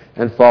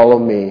 and follow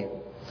me.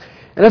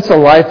 And it's a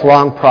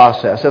lifelong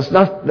process. It's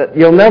not that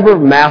you'll never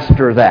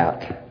master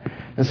that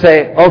and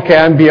say, okay,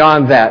 I'm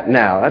beyond that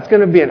now. That's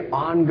going to be an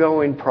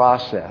ongoing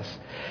process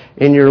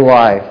in your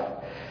life.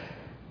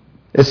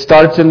 It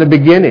starts in the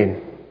beginning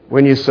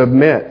when you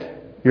submit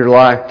your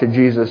life to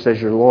Jesus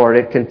as your Lord.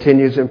 It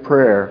continues in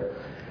prayer.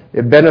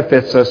 It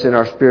benefits us in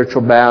our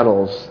spiritual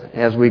battles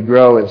as we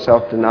grow in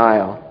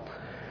self-denial.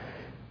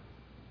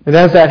 And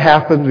as that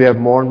happens, we have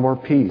more and more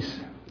peace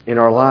in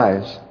our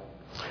lives.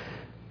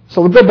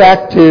 So we'll go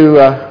back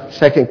to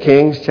 2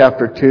 Kings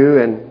chapter 2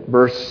 and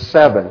verse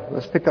 7.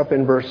 Let's pick up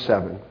in verse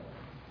 7.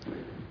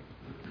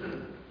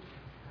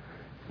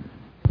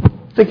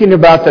 Thinking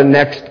about the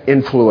next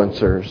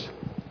influencers.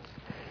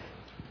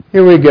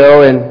 Here we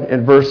go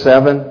in verse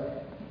 7.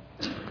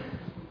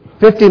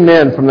 50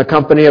 men from the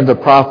company of the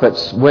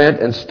prophets went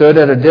and stood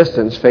at a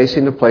distance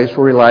facing the place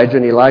where Elijah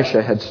and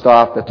Elisha had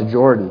stopped at the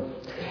Jordan.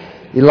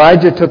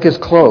 Elijah took his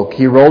cloak,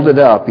 he rolled it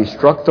up, he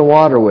struck the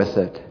water with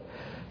it.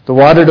 The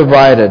water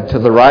divided to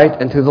the right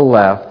and to the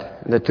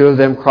left, and the two of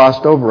them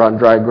crossed over on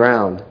dry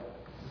ground.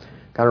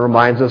 Kind of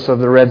reminds us of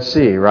the Red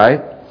Sea,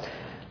 right?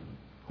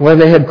 When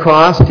they had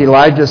crossed,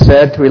 Elijah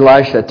said to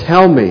Elisha,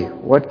 "Tell me,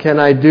 what can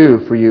I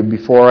do for you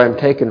before I am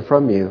taken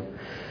from you?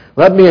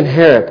 Let me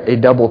inherit a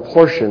double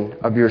portion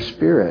of your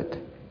spirit."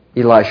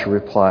 Elisha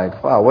replied.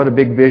 Wow, what a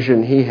big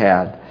vision he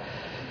had.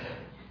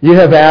 "You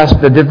have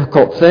asked a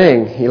difficult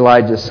thing,"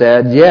 Elijah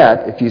said.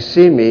 "Yet, if you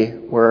see me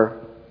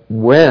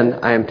when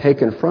I am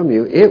taken from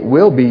you, it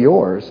will be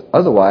yours.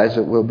 Otherwise,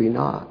 it will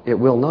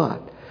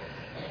not.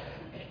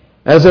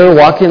 As they were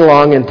walking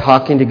along and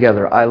talking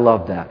together, I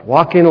love that.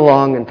 Walking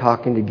along and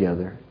talking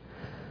together.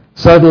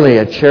 Suddenly,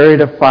 a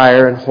chariot of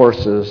fire and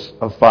horses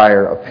of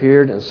fire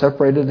appeared and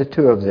separated the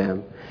two of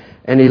them.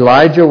 And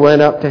Elijah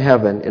went up to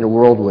heaven in a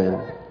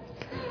whirlwind.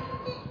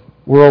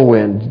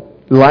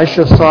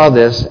 Elisha saw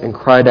this and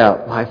cried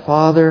out, my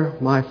father,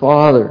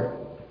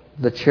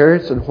 the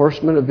chariots and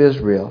horsemen of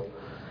Israel."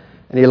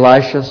 And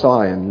Elisha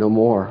saw him no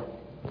more.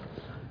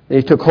 And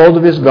he took hold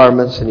of his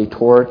garments and he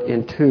tore it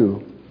in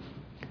two.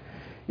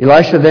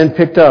 Elisha then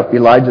picked up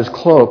Elijah's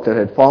cloak that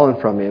had fallen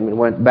from him and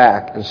went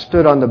back and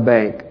stood on the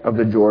bank of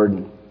the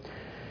Jordan.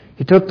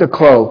 He took the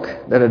cloak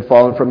that had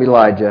fallen from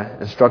Elijah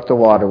and struck the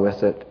water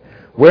with it.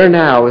 "Where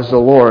now is the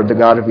Lord, the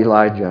God of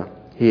Elijah?"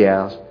 he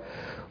asked.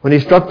 When he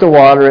struck the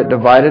water, it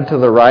divided to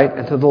the right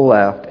and to the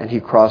left, and he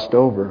crossed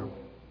over.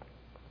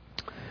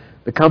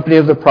 The company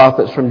of the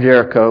prophets from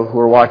Jericho who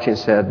were watching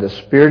said, "The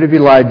spirit of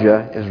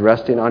Elijah is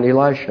resting on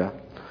Elisha."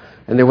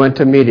 And they went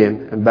to meet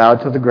him and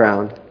bowed to the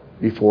ground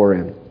before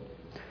him.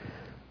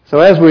 So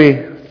as we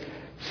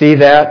see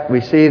that.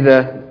 We see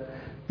the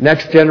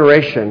next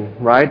generation,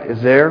 right,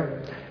 is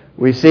there.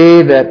 We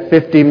see that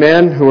 50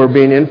 men who are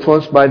being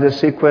influenced by this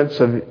sequence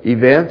of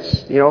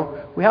events.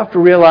 We have to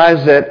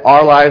realize that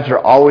our lives are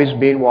always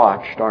being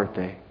watched, aren't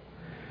they?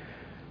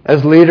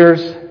 As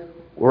leaders,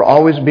 we're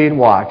always being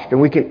watched, and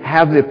we can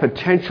have the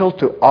potential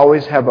to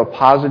always have a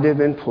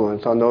positive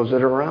influence on those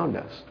that are around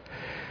us.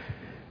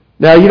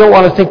 Now, you don't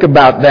want to think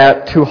about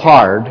that too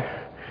hard,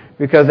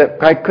 because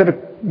it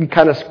could be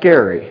kind of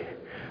scary.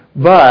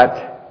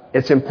 But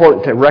it's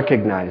important to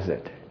recognize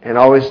it and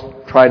always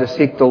try to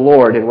seek the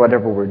Lord in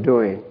whatever we're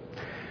doing.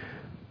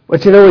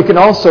 But we can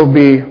also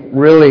be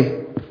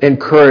really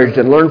encouraged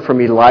and learn from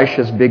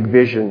Elisha's big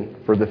vision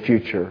for the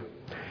future.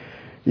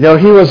 He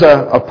was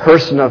a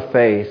person of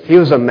faith. He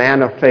was a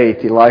man of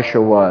faith,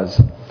 Elisha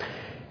was.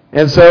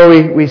 And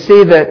so we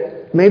see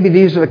that maybe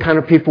these are the kind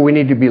of people we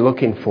need to be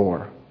looking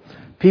for.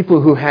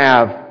 People who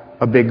have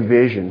a big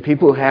vision.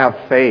 People who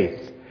have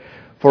faith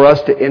for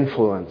us to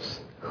influence.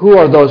 Who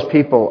are those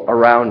people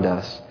around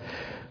us?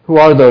 Who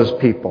are those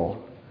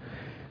people?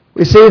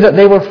 We see that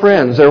they were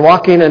friends. They're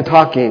walking and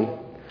talking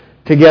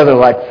together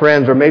like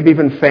friends, or maybe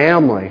even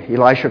family.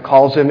 Elisha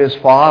calls him his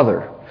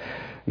father.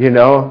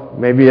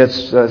 Maybe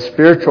it's a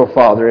spiritual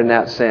father in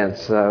that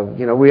sense.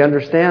 We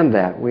understand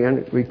that.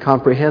 We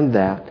comprehend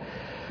that.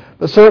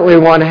 But certainly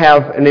we want to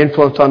have an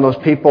influence on those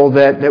people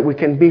that we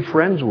can be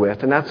friends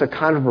with. And that's the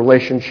kind of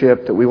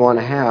relationship that we want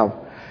to have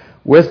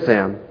with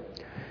them.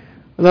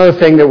 Another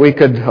thing that we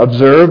could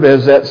observe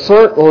is that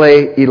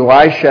certainly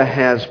Elisha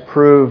has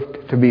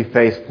proved to be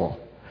faithful.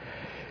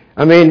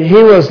 He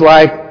was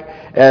like,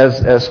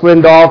 as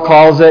Swindoll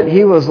calls it,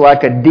 he was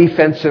like a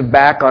defensive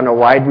back on a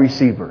wide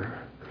receiver.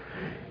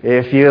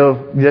 If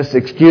you just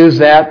excuse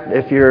that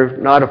if you're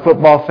not a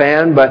football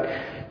fan, but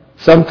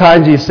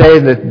sometimes you say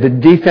that the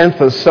defense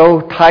was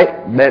so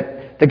tight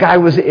that the guy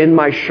was in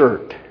my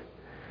shirt.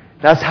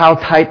 That's how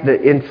tight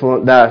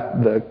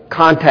the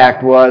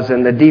contact was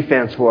and the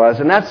defense was.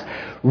 And that's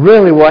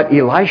really what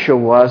Elisha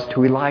was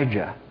to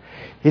Elijah.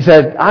 He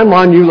said, I'm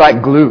on you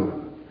like glue.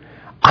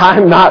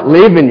 I'm not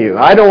leaving you.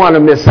 I don't want to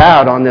miss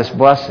out on this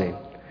blessing.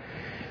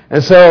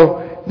 And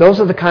so those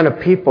are the kind of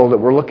people that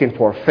we're looking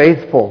for,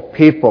 faithful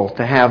people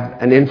to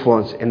have an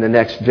influence in the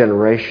next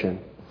generation.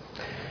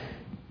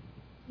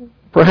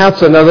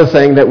 Perhaps another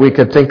thing that we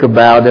could think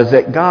about is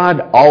that God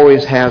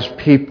always has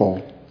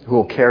people who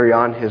will carry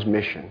on His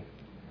mission.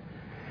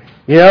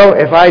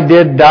 If I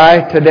did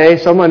die today,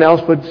 someone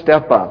else would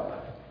step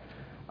up.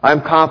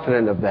 I'm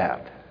confident of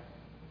that.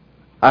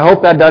 I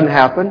hope that doesn't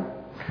happen.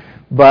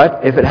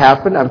 But if it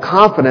happened, I'm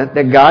confident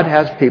that God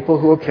has people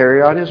who will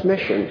carry on His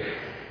mission.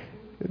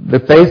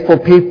 The faithful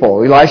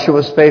people. Elisha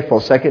was faithful,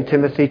 2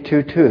 Timothy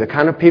 2:2. The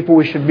kind of people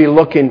we should be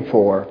looking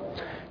for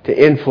to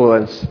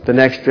influence the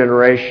next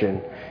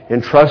generation.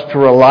 Entrust to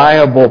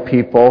reliable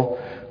people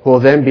who will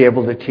then be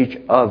able to teach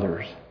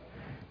others.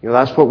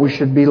 That's what we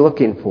should be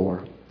looking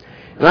for.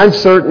 And I'm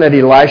certain that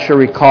Elisha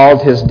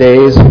recalled his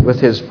days with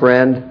his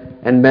friend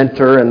and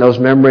mentor, and those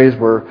memories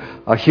were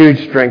a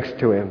huge strength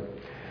to him.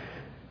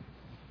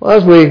 Well,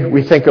 as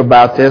we think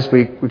about this,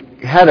 we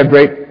had a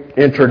great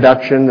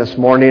introduction this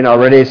morning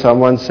already.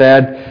 Someone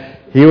said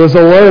he was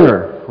a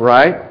learner,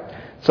 right?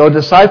 So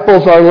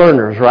disciples are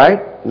learners,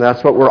 right? And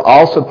that's what we're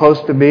all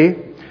supposed to be.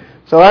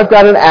 So I've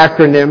got an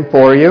acronym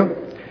for you.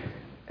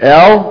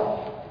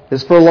 L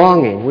is for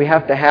longing. We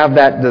have to have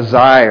that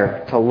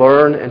desire to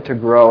learn and to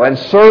grow. And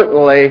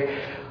certainly,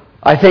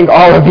 I think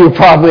all of you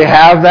probably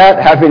have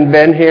that, having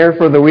been here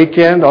for the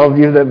weekend. All of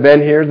you that have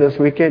been here this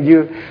weekend,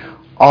 you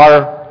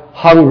are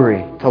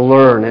hungry to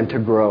learn and to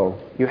grow.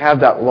 You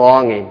have that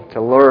longing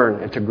to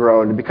learn and to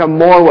grow and to become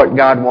more what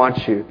God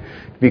wants you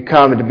to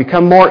become, and to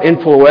become more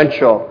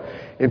influential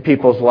in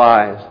people's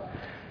lives.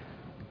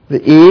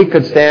 The E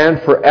could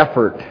stand for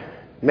effort,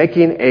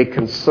 making a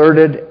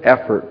concerted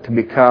effort to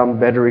become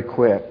better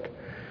equipped.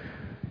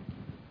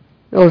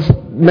 There's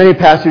many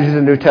passages in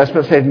the New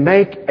Testament say,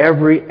 make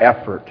every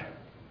effort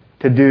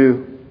to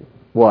do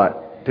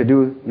what? To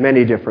do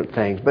many different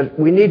things. But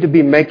we need to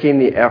be making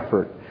the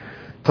effort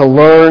to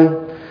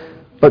learn,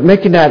 but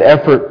making that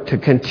effort to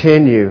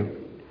continue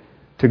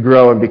to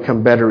grow and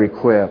become better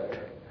equipped.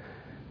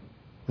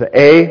 The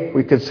A,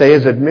 we could say,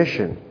 is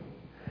admission.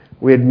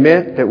 We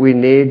admit that we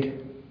need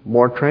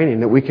more training,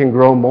 that we can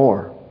grow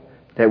more,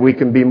 that we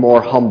can be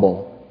more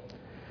humble.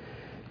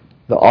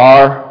 The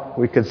R,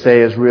 we could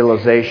say, is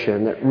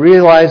realization. That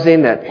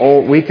realizing that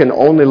we can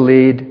only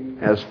lead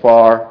as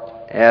far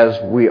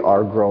as we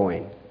are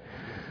growing.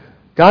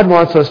 God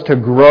wants us to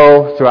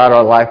grow throughout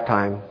our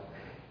lifetime,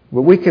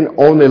 but we can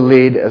only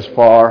lead as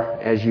far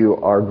as you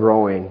are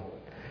growing.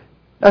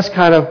 That's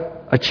kind of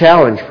a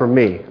challenge for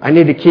me. I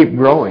need to keep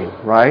growing,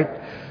 right?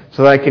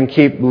 So that I can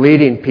keep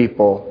leading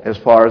people as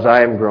far as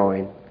I am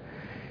growing.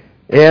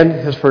 And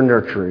as for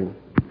nurturing.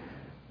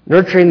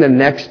 Nurturing the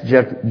next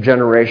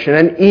generation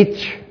and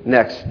each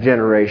next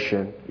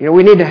generation.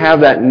 We need to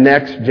have that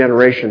next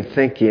generation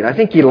thinking. I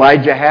think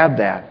Elijah had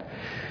that.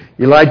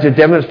 Elijah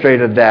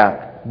demonstrated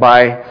that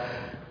by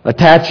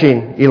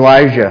attaching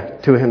Elijah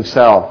to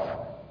himself.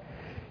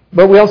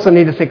 But we also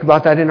need to think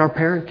about that in our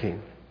parenting.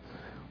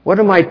 What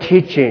am I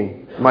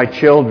teaching my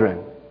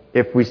children,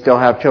 if we still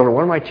have children?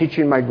 What am I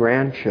teaching my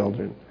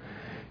grandchildren?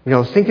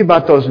 Think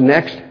about those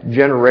next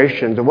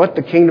generations and what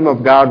the kingdom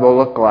of God will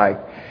look like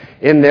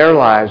in their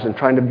lives and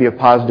trying to be a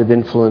positive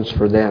influence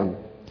for them.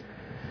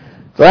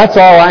 So that's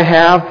all I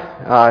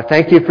have.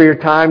 Thank you for your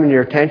time and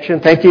your attention.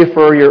 Thank you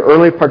for your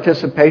early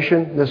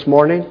participation this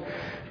morning.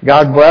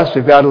 God bless.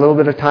 We've got a little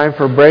bit of time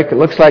for a break. It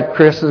looks like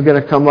Chris is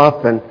going to come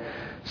up and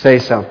say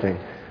something.